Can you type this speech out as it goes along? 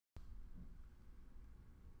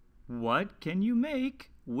What can you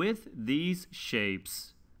make with these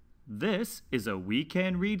shapes? This is a We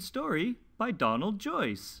Can Read story by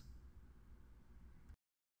Joyce.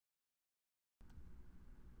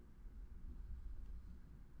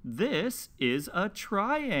 This is a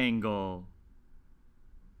triangle.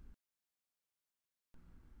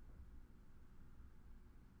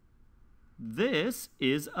 This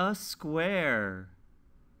is a square.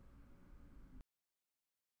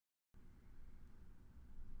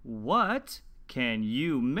 What can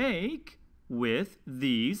you make with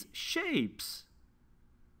these shapes?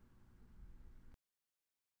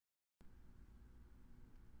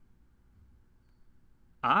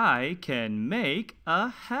 I can make a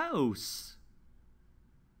house.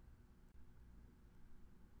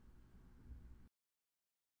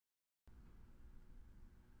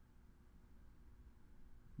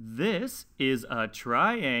 This is a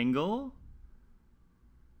triangle.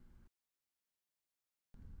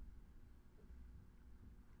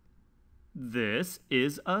 This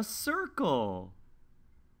is a circle.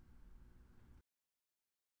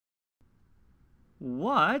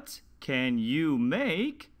 What can you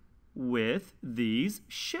make with these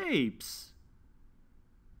shapes?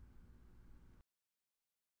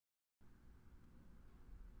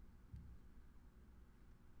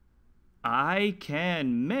 I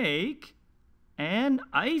can make an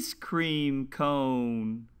ice cream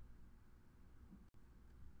cone.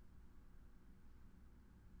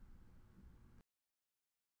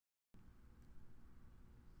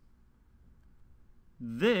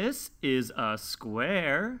 This is a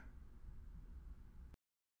square.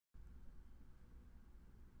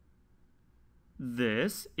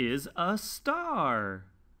 This is a star.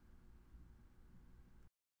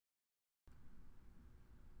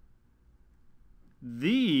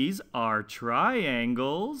 These are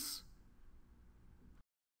triangles.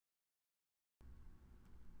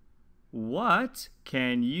 What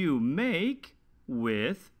can you make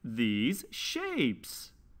with these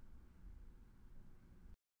shapes?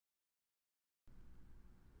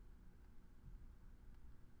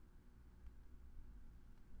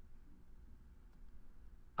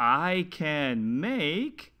 I can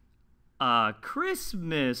make a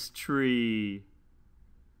Christmas tree.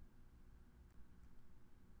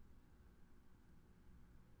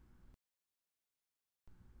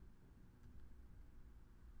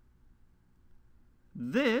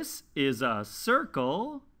 This is a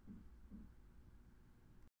circle.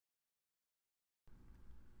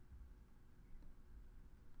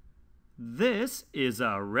 This is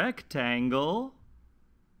a rectangle.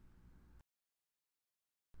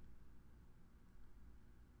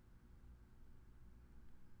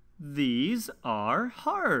 These are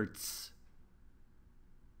hearts.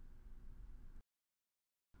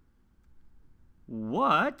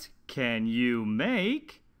 What can you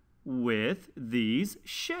make with these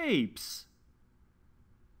shapes?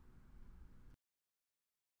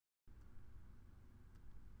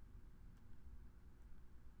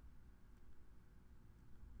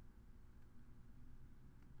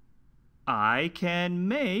 I can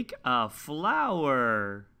make a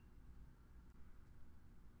flower.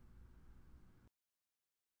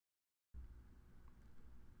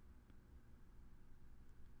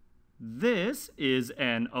 This is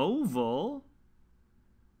an oval.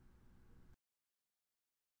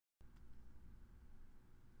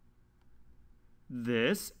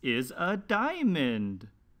 This is a diamond.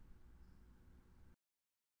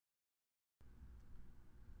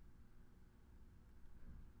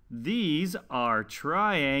 These are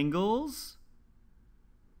triangles.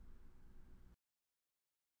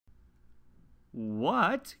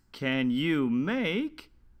 What can you make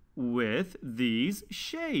with these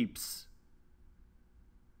shapes?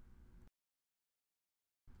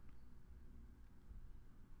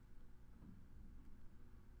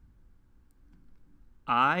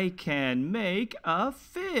 I can make a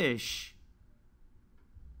fish.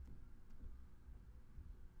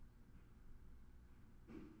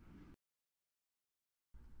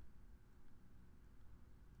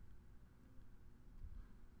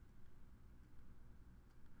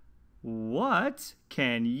 What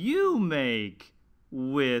can you make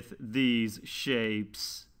with these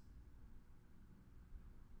shapes?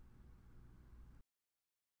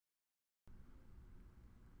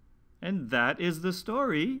 And that is the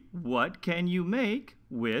story, What Can You Make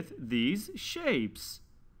with These Shapes?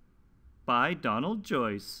 By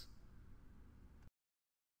Joyce.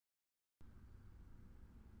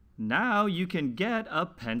 Now you can get a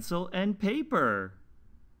pencil and paper.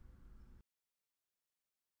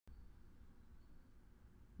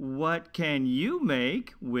 What can you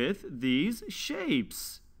make with these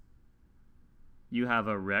shapes? You have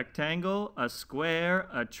a rectangle, a square,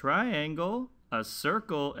 a triangle, a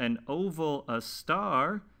circle, an oval, a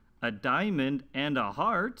star, a diamond, and a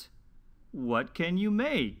heart. What can you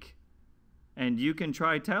make? And you can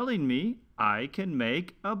try telling me, I can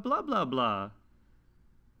make a blah blah blah.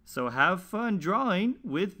 So have fun drawing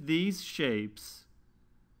with these shapes.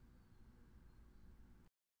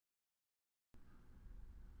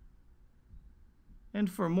 And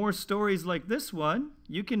for more stories like this one,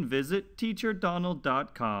 you can visit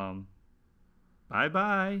teacherdonald.com.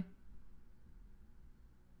 Bye-bye.